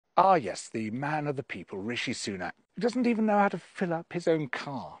Ah, yes, the man of the people, Rishi Sunak, who doesn't even know how to fill up his own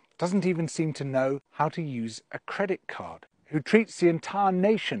car, doesn't even seem to know how to use a credit card, who treats the entire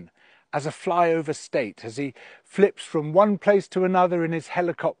nation as a flyover state as he flips from one place to another in his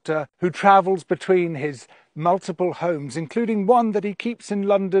helicopter, who travels between his multiple homes, including one that he keeps in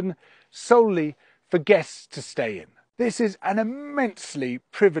London solely for guests to stay in. This is an immensely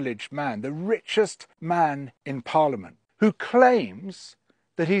privileged man, the richest man in Parliament, who claims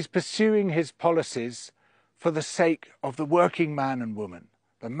that he's pursuing his policies for the sake of the working man and woman,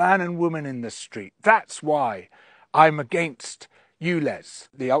 the man and woman in the street. That's why I'm against ULEZ,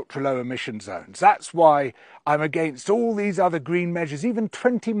 the ultra-low emission zones. That's why I'm against all these other green measures, even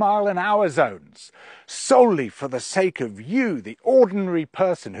 20-mile-an-hour zones, solely for the sake of you, the ordinary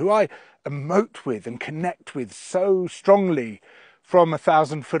person who I emote with and connect with so strongly from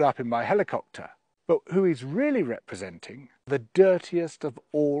 1,000 foot up in my helicopter. But who he's really representing, the dirtiest of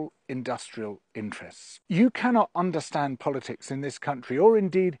all industrial interests. You cannot understand politics in this country, or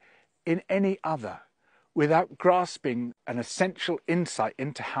indeed in any other, without grasping an essential insight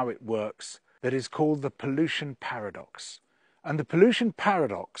into how it works that is called the pollution paradox. And the pollution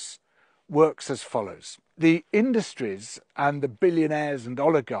paradox works as follows. The industries and the billionaires and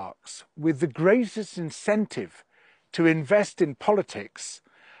oligarchs with the greatest incentive to invest in politics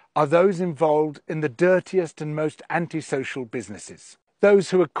are those involved in the dirtiest and most antisocial businesses.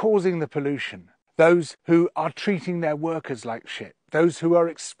 Those who are causing the pollution, those who are treating their workers like shit, those who are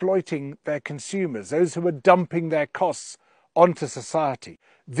exploiting their consumers, those who are dumping their costs onto society.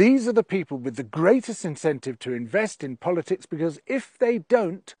 These are the people with the greatest incentive to invest in politics, because if they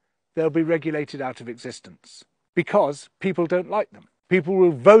don't, they'll be regulated out of existence, because people don't like them. People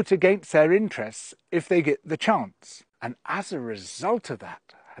will vote against their interests if they get the chance. And as a result of that,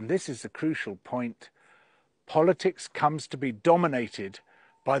 and this is the crucial point, politics comes to be dominated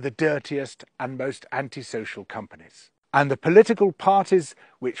by the dirtiest and most antisocial companies. And the political parties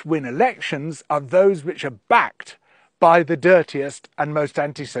which win elections are those which are backed by the dirtiest and most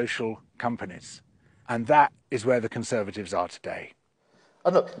antisocial companies. And that is where the Conservatives are today.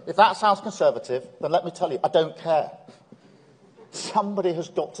 And look, if that sounds conservative, then let me tell you, I don't care. Somebody has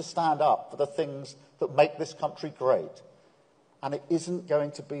got to stand up for the things that make this country great. And it isn't going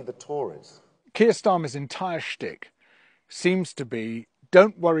to be the Tories. Keir Starmer's entire shtick seems to be,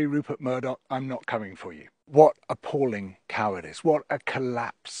 don't worry, Rupert Murdoch, I'm not coming for you. What appalling cowardice. What a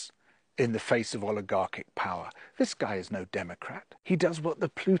collapse in the face of oligarchic power. This guy is no Democrat. He does what the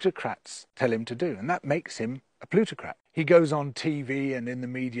plutocrats tell him to do, and that makes him a plutocrat. He goes on TV and in the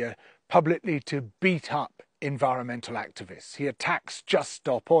media publicly to beat up environmental activists. He attacks Just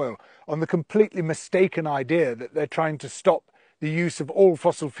Stop Oil on the completely mistaken idea that they're trying to stop the use of all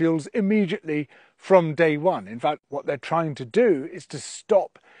fossil fuels immediately from day one. In fact, what they're trying to do is to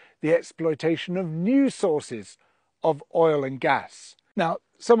stop the exploitation of new sources of oil and gas. Now,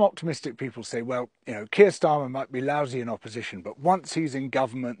 some optimistic people say, well, Keir Starmer might be lousy in opposition, but once he's in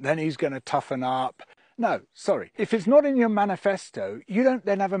government, then he's going to toughen up. No, sorry. If it's not in your manifesto, you don't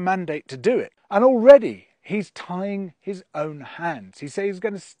then have a mandate to do it. And already he's tying his own hands. He says he's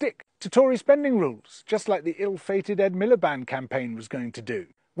going to stick to Tory spending rules, just like the ill-fated Ed Miliband campaign was going to do.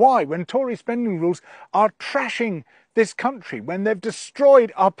 Why? When Tory spending rules are trashing this country, when they've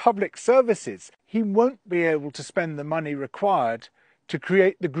destroyed our public services, he won't be able to spend the money required to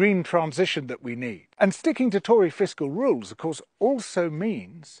create the green transition that we need. And sticking to Tory fiscal rules, of course, also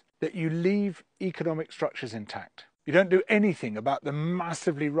means that you leave economic structures intact. You don't do anything about the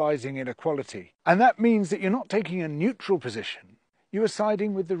massively rising inequality. And that means that you're not taking a neutral position. You are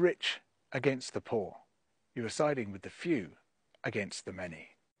siding with the rich against the poor. You are siding with the few against the many.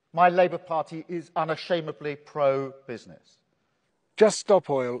 My Labour Party is unashamedly pro-business. Just Stop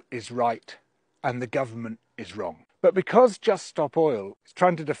Oil is right and the government is wrong. But because Just Stop Oil is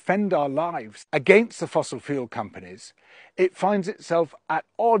trying to defend our lives against the fossil fuel companies, it finds itself at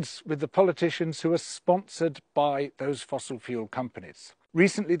odds with the politicians who are sponsored by those fossil fuel companies.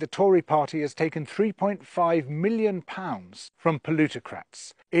 Recently, the Tory party has taken £3.5 million from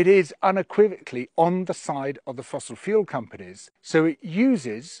plutocrats. It is unequivocally on the side of the fossil fuel companies, so it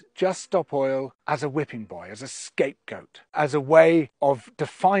uses Just Stop Oil as a whipping boy, as a scapegoat, as a way of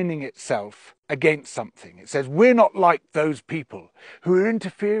defining itself against something. It says, we're not like those people who are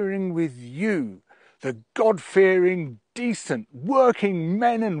interfering with you, the God-fearing, decent, working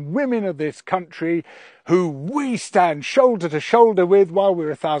men and women of this country who we stand shoulder to shoulder with while we're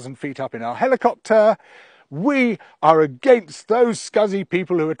 1,000 feet up in our helicopter. We are against those scuzzy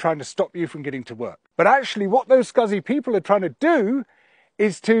people who are trying to stop you from getting to work. But actually what those scuzzy people are trying to do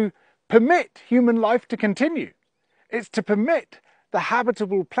is to permit human life to continue. It's to permit the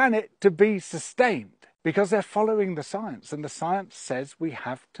habitable planet to be sustained, because they're following the science, and the science says we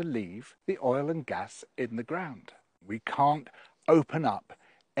have to leave the oil and gas in the ground. We can't open up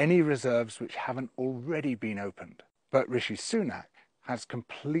any reserves which haven't already been opened. But Rishi Sunak has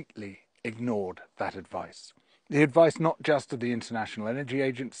completely ignored that advice. The advice not just of the International Energy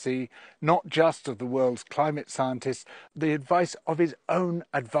Agency, not just of the world's climate scientists, the advice of his own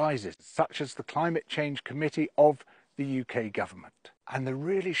advisors, such as the Climate Change Committee of the UK government. And the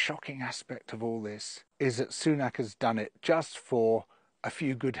really shocking aspect of all this is that Sunak has done it just for a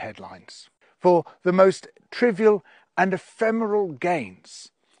few good headlines, for the most trivial and ephemeral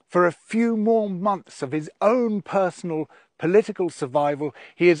gains, for a few more months of his own personal political survival.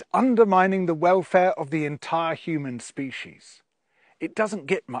 He is undermining the welfare of the entire human species. It doesn't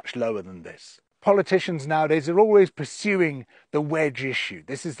get much lower than this. Politicians nowadays are always pursuing the wedge issue.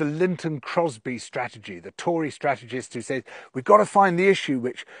 This is the Linton Crosby strategy, the Tory strategist who says we've got to find the issue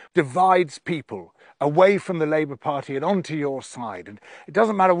which divides people away from the Labour Party and onto your side. And it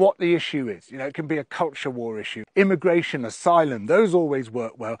doesn't matter what the issue is. You know, it can be a culture war issue, immigration, asylum, those always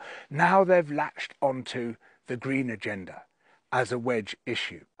work well. Now they've latched onto the green agenda as a wedge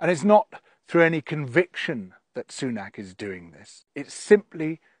issue. And it's not through any conviction that Sunak is doing this. It's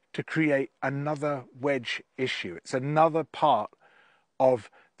simply to create another wedge issue. It's another part of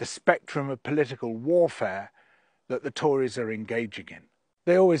the spectrum of political warfare that the Tories are engaging in.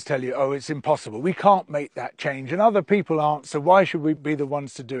 They always tell you, oh, it's impossible. We can't make that change, and other people aren't, so why should we be the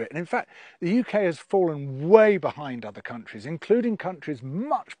ones to do it? And in fact, the UK has fallen way behind other countries, including countries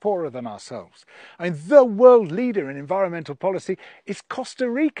much poorer than ourselves. I mean, the world leader in environmental policy is Costa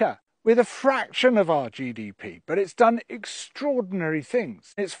Rica, with a fraction of our GDP, but it's done extraordinary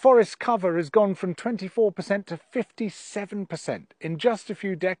things. Its forest cover has gone from 24% to 57% in just a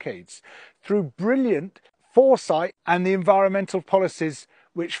few decades through brilliant foresight and the environmental policies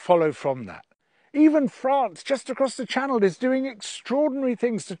which follow from that. Even France, just across the Channel, is doing extraordinary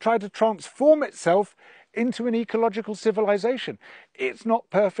things to try to transform itself into an ecological civilization. It's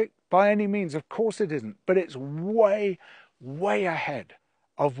not perfect by any means, of course it isn't, but it's way, way ahead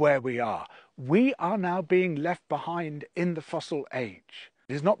of where we are. We are now being left behind in the fossil age.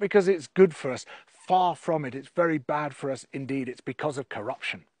 It is not because it's good for us. Far from it. It's very bad for us indeed. It's because of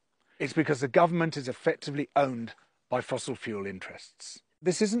corruption. It's because the government is effectively owned by fossil fuel interests.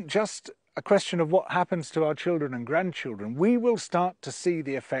 This isn't just a question of what happens to our children and grandchildren. We will start to see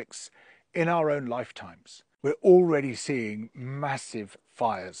the effects in our own lifetimes. We're already seeing massive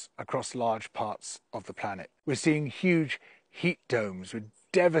fires across large parts of the planet. We're seeing huge heat domes with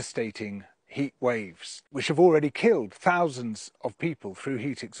devastating heat waves, which have already killed thousands of people through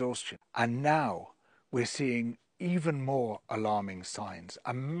heat exhaustion. And now we're seeing even more alarming signs,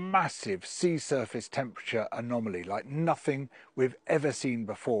 a massive sea surface temperature anomaly like nothing we've ever seen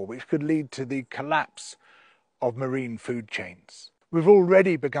before, which could lead to the collapse of marine food chains. We've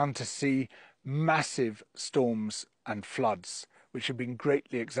already begun to see massive storms and floods, which have been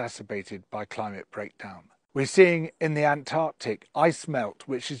greatly exacerbated by climate breakdown. We're seeing in the Antarctic ice melt,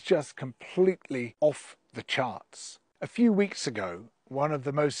 which is just completely off the charts. A few weeks ago, one of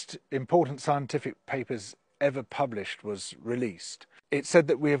the most important scientific papers ever published was released. It said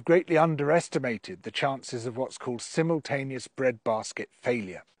that we have greatly underestimated the chances of what's called simultaneous breadbasket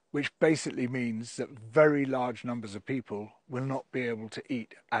failure, which basically means that very large numbers of people will not be able to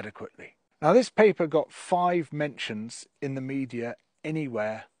eat adequately. Now, this paper got 5 mentions in the media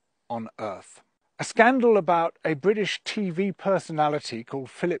anywhere on Earth. A scandal about a British TV personality called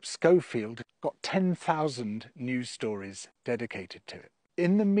Philip Schofield got 10,000 news stories dedicated to it.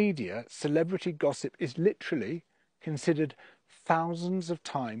 In the media, celebrity gossip is literally considered thousands of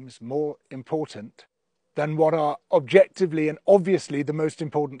times more important than what are objectively and obviously the most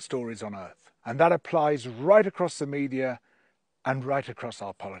important stories on Earth. And that applies right across the media and right across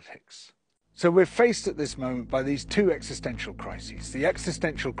our politics. So we're faced at this moment by these 2 existential crises. The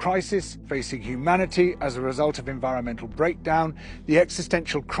existential crisis facing humanity as a result of environmental breakdown, the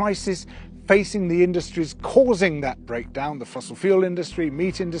existential crisis facing the industries causing that breakdown, the fossil fuel industry,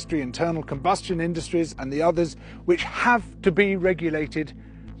 meat industry, internal combustion industries, and the others, which have to be regulated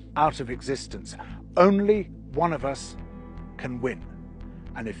out of existence. Only one of us can win.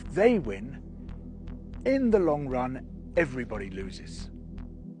 And if they win, in the long run, everybody loses.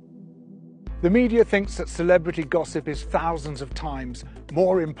 The media thinks that celebrity gossip is thousands of times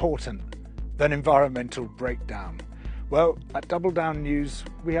more important than environmental breakdown. Well, at Double Down News,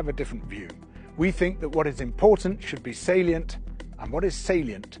 we have a different view. We think that what is important should be salient, and what is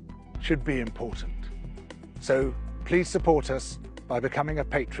salient should be important. So please support us by becoming a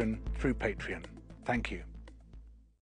patron through Patreon. Thank you.